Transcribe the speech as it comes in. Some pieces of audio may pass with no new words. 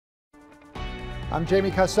I'm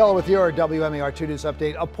Jamie Costello with your WMAR 2 News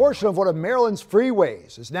update. A portion of one of Maryland's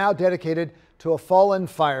freeways is now dedicated to a fallen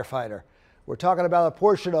firefighter. We're talking about a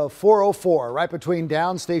portion of 404 right between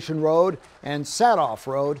Downstation Road and Sadoff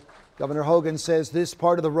Road. Governor Hogan says this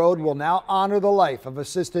part of the road will now honor the life of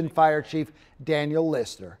Assistant Fire Chief Daniel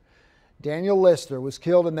Lister. Daniel Lister was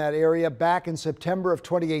killed in that area back in September of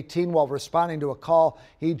 2018 while responding to a call.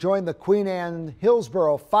 He joined the Queen Anne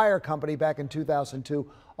Hillsborough Fire Company back in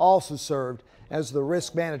 2002, also served as the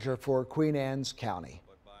risk manager for Queen Anne's County.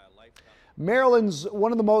 Maryland's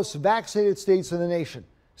one of the most vaccinated states in the nation.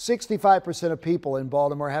 65% of people in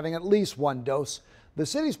Baltimore having at least one dose. The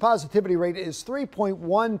city's positivity rate is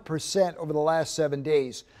 3.1% over the last 7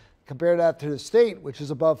 days. Compare that to the state, which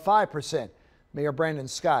is above 5%. Mayor Brandon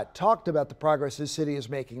Scott talked about the progress his city is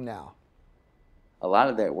making now. A lot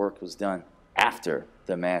of that work was done after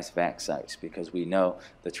the mass vac sites because we know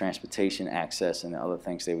the transportation access and the other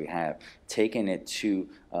things that we have, taking it to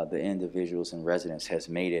the individuals and residents has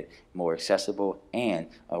made it more accessible, and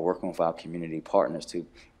working with our community partners to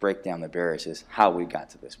break down the barriers is how we got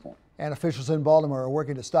to this point. And officials in Baltimore are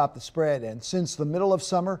working to stop the spread. And since the middle of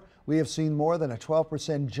summer, we have seen more than a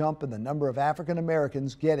 12% jump in the number of African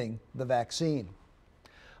Americans getting the vaccine.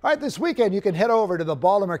 All right, this weekend you can head over to the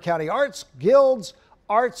Baltimore County Arts Guild's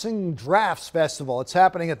Arts and Drafts Festival. It's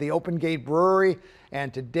happening at the Open Gate Brewery,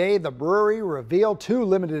 and today the brewery revealed 2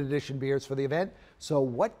 limited edition beers for the event. So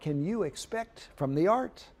what can you expect from the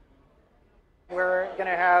art? We're going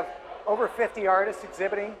to have over 50 artists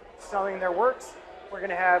exhibiting, selling their works. We're going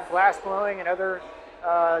to have glass blowing and other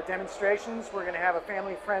demonstrations. We're going to have a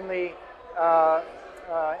family-friendly,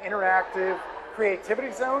 interactive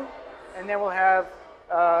creativity zone, and then we'll have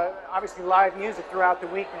obviously live music throughout the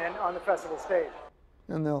weekend on the festival stage.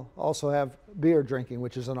 And they'll also have beer drinking,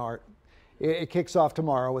 which is an art. It kicks off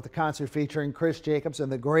tomorrow with a concert featuring Chris Jacobs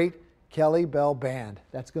and the great Kelly Bell Band.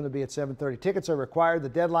 That's going to be at 7:30. Tickets are required. The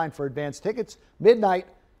deadline for advance tickets, midnight.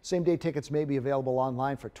 Same-day tickets may be available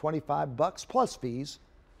online for $25 plus fees.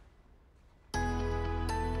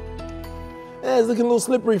 It's looking a little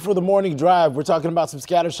slippery for the morning drive. We're talking about some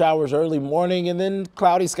scattered showers early morning and then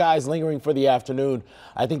cloudy skies lingering for the afternoon.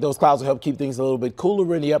 I think those clouds will help keep things a little bit cooler.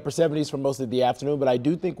 We're in the upper 70s for most of the afternoon, but I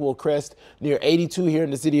do think we'll crest near 82 here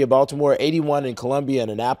in the city of Baltimore, 81 in Columbia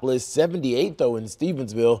and Annapolis, 78 though in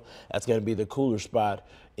Stevensville. That's going to be the cooler spot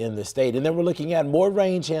in the state. And then we're looking at more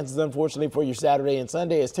rain chances, unfortunately, for your Saturday and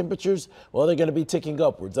Sunday as temperatures, well, they're going to be ticking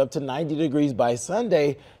upwards up to 90 degrees by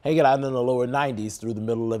Sunday, hanging out in the lower 90s through the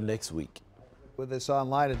middle of next week. With us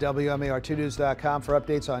online at WMAR2news.com for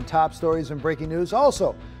updates on top stories and breaking news.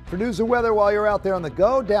 Also, for news and weather while you're out there on the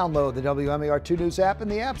go, download the WMAR2 News app in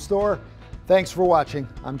the App Store. Thanks for watching.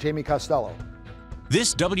 I'm Jamie Costello.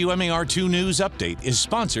 This WMAR2 News update is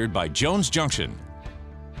sponsored by Jones Junction.